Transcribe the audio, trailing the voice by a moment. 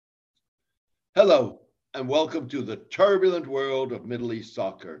Hello, and welcome to the turbulent world of Middle East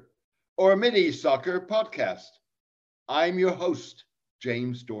soccer, or a Mid East Soccer podcast. I'm your host,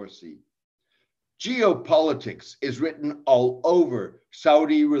 James Dorsey. Geopolitics is written all over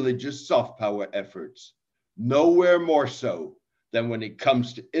Saudi religious soft power efforts, nowhere more so than when it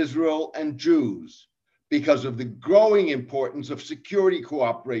comes to Israel and Jews, because of the growing importance of security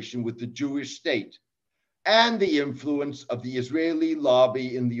cooperation with the Jewish state and the influence of the Israeli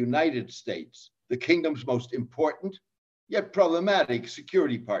lobby in the United States, the kingdom's most important yet problematic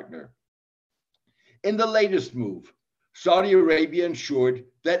security partner. In the latest move, Saudi Arabia ensured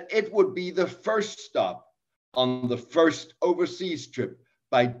that it would be the first stop on the first overseas trip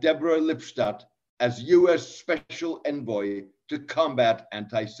by Deborah Lipstadt as US Special Envoy to combat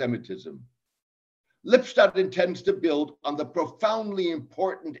anti Semitism. Lipstadt intends to build on the profoundly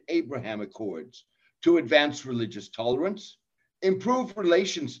important Abraham Accords to advance religious tolerance, improve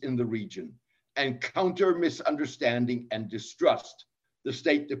relations in the region, and counter misunderstanding and distrust, the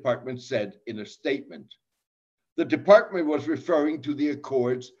State Department said in a statement. The department was referring to the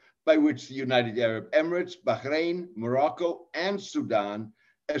accords by which the United Arab Emirates, Bahrain, Morocco, and Sudan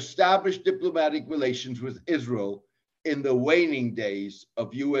established diplomatic relations with Israel in the waning days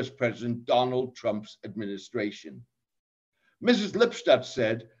of US President Donald Trump's administration. Mrs. Lipstadt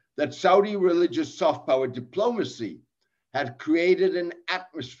said that Saudi religious soft power diplomacy had created an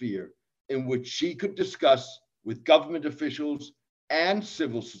atmosphere in which she could discuss with government officials and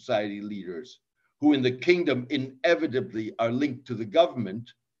civil society leaders, who in the kingdom inevitably are linked to the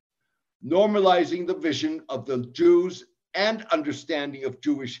government, normalizing the vision of the Jews and understanding of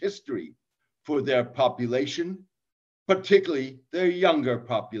Jewish history for their population, particularly their younger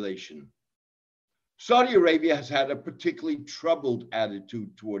population. Saudi Arabia has had a particularly troubled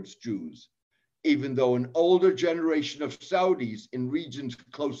attitude towards Jews, even though an older generation of Saudis in regions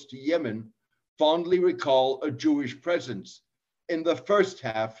close to Yemen fondly recall a Jewish presence in the first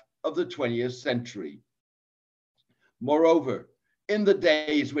half of the 20th century. Moreover, in the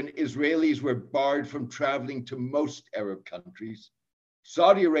days when Israelis were barred from traveling to most Arab countries,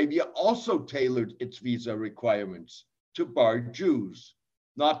 Saudi Arabia also tailored its visa requirements to bar Jews,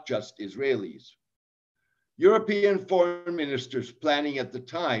 not just Israelis. European foreign ministers planning at the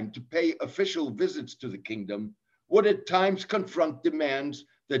time to pay official visits to the kingdom would at times confront demands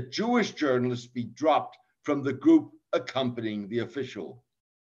that Jewish journalists be dropped from the group accompanying the official.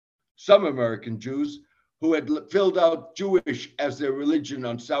 Some American Jews who had filled out Jewish as their religion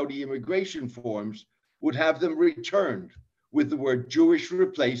on Saudi immigration forms would have them returned, with the word Jewish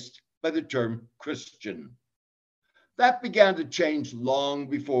replaced by the term Christian. That began to change long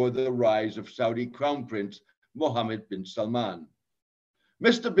before the rise of Saudi Crown Prince Mohammed bin Salman.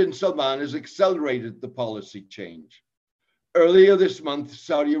 Mr. bin Salman has accelerated the policy change. Earlier this month,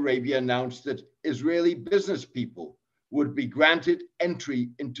 Saudi Arabia announced that Israeli business people would be granted entry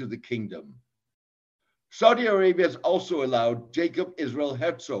into the kingdom. Saudi Arabia has also allowed Jacob Israel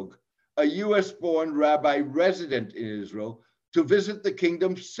Herzog, a US born rabbi resident in Israel, to visit the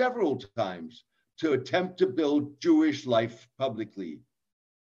kingdom several times to attempt to build Jewish life publicly.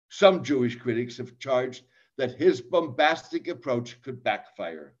 Some Jewish critics have charged that his bombastic approach could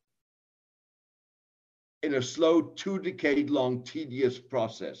backfire. In a slow 2-decade-long tedious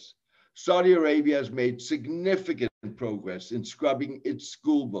process, Saudi Arabia has made significant progress in scrubbing its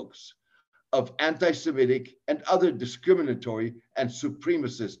school books of anti-Semitic and other discriminatory and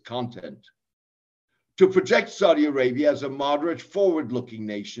supremacist content. To project Saudi Arabia as a moderate, forward-looking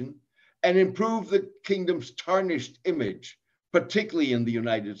nation and improve the kingdom's tarnished image, particularly in the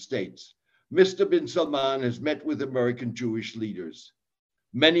United States, Mr. bin Salman has met with American Jewish leaders.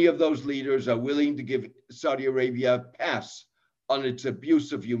 Many of those leaders are willing to give Saudi Arabia a pass on its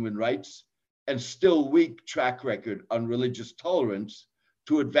abuse of human rights and still weak track record on religious tolerance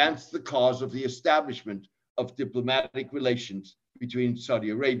to advance the cause of the establishment of diplomatic relations between Saudi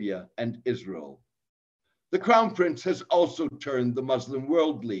Arabia and Israel. The Crown Prince has also turned the Muslim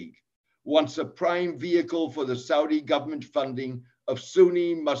World League, once a prime vehicle for the Saudi government funding of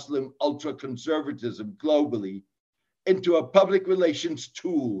Sunni Muslim ultra-conservatism globally, into a public relations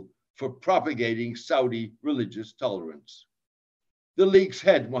tool for propagating Saudi religious tolerance. The League's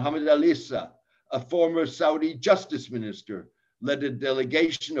head, Mohammed Al Issa, a former Saudi justice minister, led a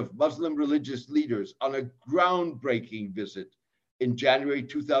delegation of Muslim religious leaders on a groundbreaking visit in January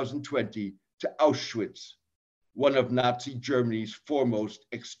 2020 to Auschwitz, one of Nazi Germany's foremost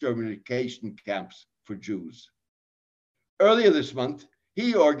extermination camps for Jews. Earlier this month,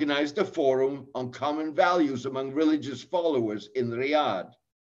 he organized a forum on common values among religious followers in Riyadh.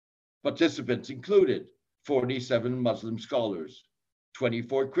 Participants included 47 Muslim scholars,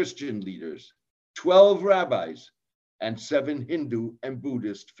 24 Christian leaders, 12 rabbis, and 7 Hindu and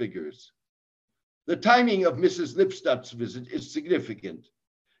Buddhist figures. The timing of Mrs. Lipstadt's visit is significant.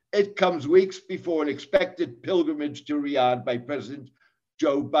 It comes weeks before an expected pilgrimage to Riyadh by President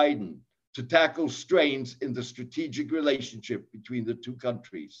Joe Biden to tackle strains in the strategic relationship between the two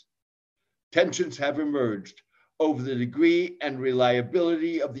countries. Tensions have emerged over the degree and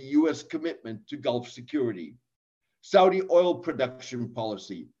reliability of the US commitment to Gulf security, Saudi oil production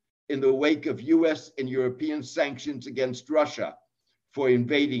policy in the wake of US and European sanctions against Russia for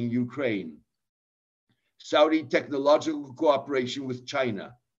invading Ukraine, Saudi technological cooperation with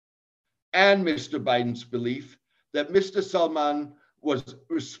China, and Mr. Biden's belief that Mr. Salman was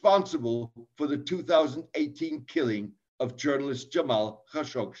responsible for the 2018 killing of journalist Jamal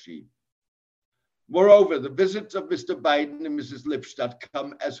Khashoggi. Moreover, the visits of Mr. Biden and Mrs. Lipstadt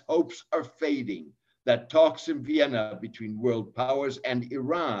come as hopes are fading that talks in Vienna between world powers and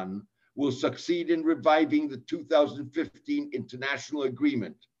Iran will succeed in reviving the 2015 international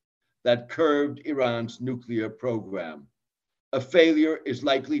agreement that curbed Iran's nuclear program. A failure is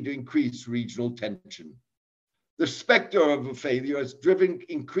likely to increase regional tension. The specter of a failure has driven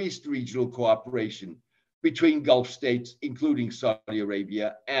increased regional cooperation between Gulf states, including Saudi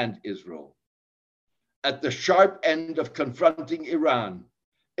Arabia and Israel. At the sharp end of confronting Iran,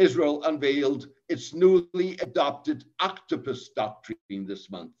 Israel unveiled its newly adopted Octopus Doctrine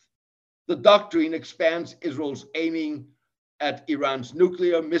this month. The doctrine expands Israel's aiming at Iran's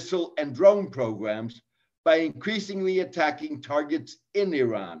nuclear, missile, and drone programs by increasingly attacking targets in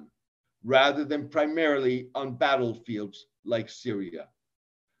Iran, rather than primarily on battlefields like Syria.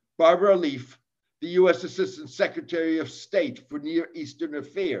 Barbara Leaf, the US Assistant Secretary of State for Near Eastern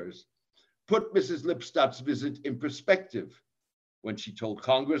Affairs, put Mrs. Lipstadt's visit in perspective when she told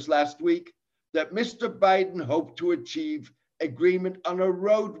Congress last week that Mr. Biden hoped to achieve agreement on a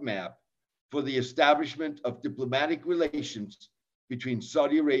roadmap for the establishment of diplomatic relations between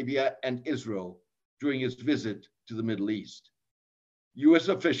Saudi Arabia and Israel during his visit to the Middle East. US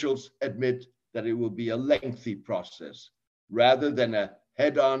officials admit that it will be a lengthy process rather than a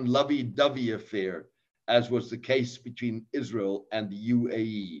head-on lovey-dovey affair, as was the case between Israel and the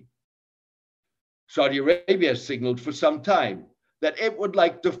UAE. Saudi Arabia signaled for some time that it would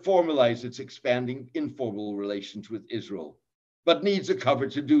like to formalize its expanding informal relations with Israel, but needs a cover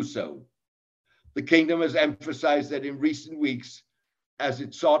to do so. The kingdom has emphasized that in recent weeks, as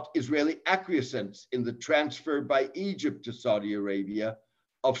it sought Israeli acquiescence in the transfer by Egypt to Saudi Arabia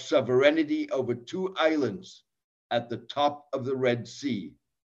of sovereignty over 2 islands at the top of the Red Sea,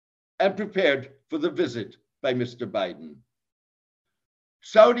 and prepared for the visit by Mr. Biden.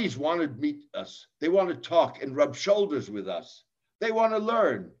 Saudis want to meet us. They want to talk and rub shoulders with us. They want to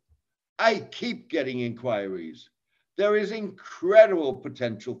learn. I keep getting inquiries. There is incredible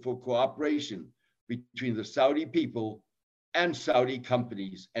potential for cooperation between the Saudi people and Saudi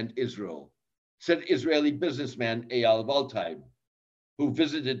companies and Israel, said Israeli businessman Eyal Waldheim, who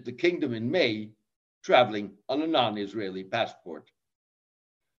visited the kingdom in May, traveling on a non-Israeli passport.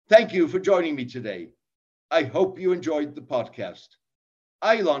 Thank you for joining me today. I hope you enjoyed the podcast.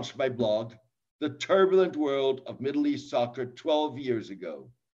 I launched my blog, The Turbulent World of Middle East Soccer, 12 years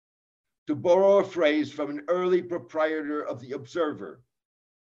ago. To borrow a phrase from an early proprietor of The Observer,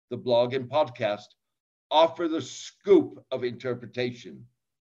 the blog and podcast offer the scoop of interpretation.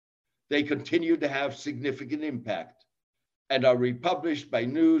 They continue to have significant impact and are republished by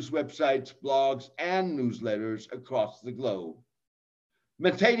news websites, blogs, and newsletters across the globe.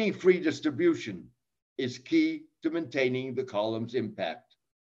 Maintaining free distribution is key to maintaining the column's impact.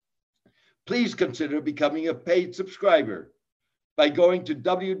 Please consider becoming a paid subscriber by going to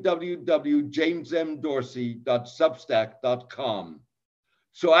www.jamesmdorsey.substack.com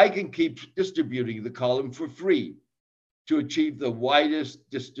so I can keep distributing the column for free to achieve the widest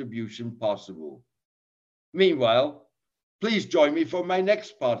distribution possible. Meanwhile, please join me for my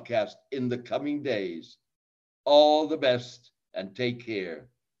next podcast in the coming days. All the best and take care.